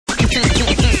First,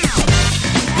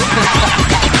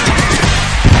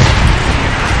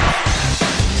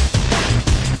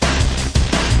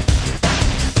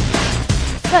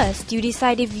 you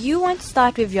decide if you want to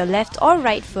start with your left or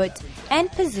right foot and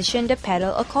position the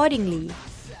pedal accordingly.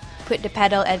 Put the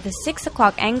pedal at the 6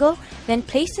 o'clock angle, then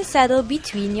place the saddle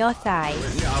between your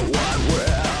thighs.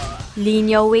 Lean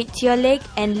your weight to your leg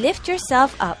and lift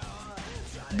yourself up.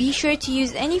 Be sure to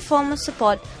use any form of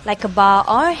support like a bar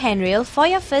or a handrail for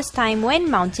your first time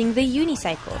when mounting the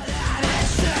unicycle.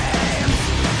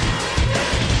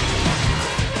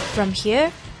 From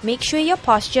here, make sure your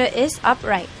posture is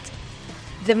upright.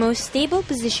 The most stable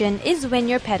position is when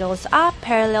your pedals are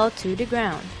parallel to the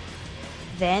ground.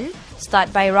 Then,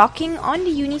 start by rocking on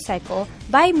the unicycle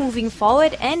by moving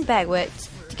forward and backwards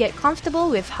to get comfortable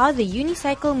with how the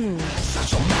unicycle moves.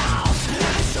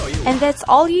 And that's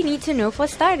all you need to know for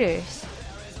starters.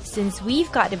 Since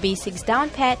we've got the basics down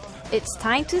pat, it's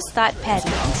time to start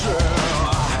paddling.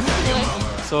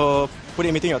 So, put it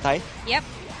in between your thigh. Yep.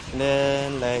 And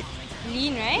then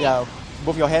Lean, right? yeah,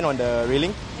 both your hand on the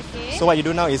railing. Okay. So what you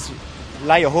do now is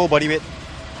lie your whole body weight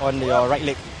on your right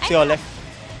leg, so your left.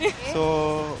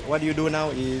 So what you do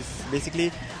now is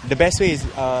basically the best way is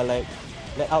let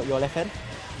out your left hand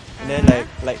and then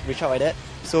like reach out like that.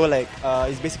 So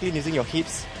it's basically using your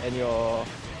hips and a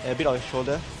bit of your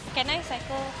shoulder. Can I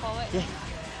cycle forward? Yeah.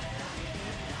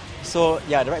 So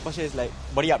yeah, the right posture is like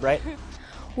body upright.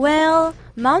 Well,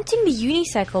 mounting the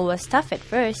unicycle was tough at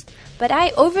first, but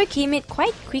I overcame it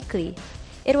quite quickly.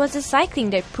 It was the cycling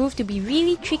that proved to be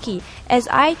really tricky as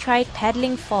I tried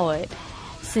paddling forward.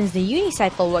 Since the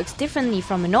unicycle works differently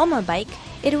from a normal bike,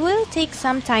 it will take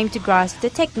some time to grasp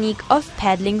the technique of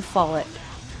paddling forward.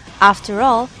 After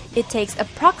all, it takes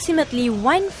approximately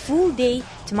 1 full day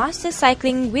to master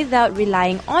cycling without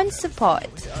relying on support.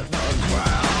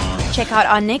 Check out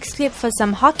our next clip for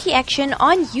some hockey action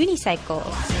on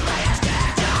unicycles.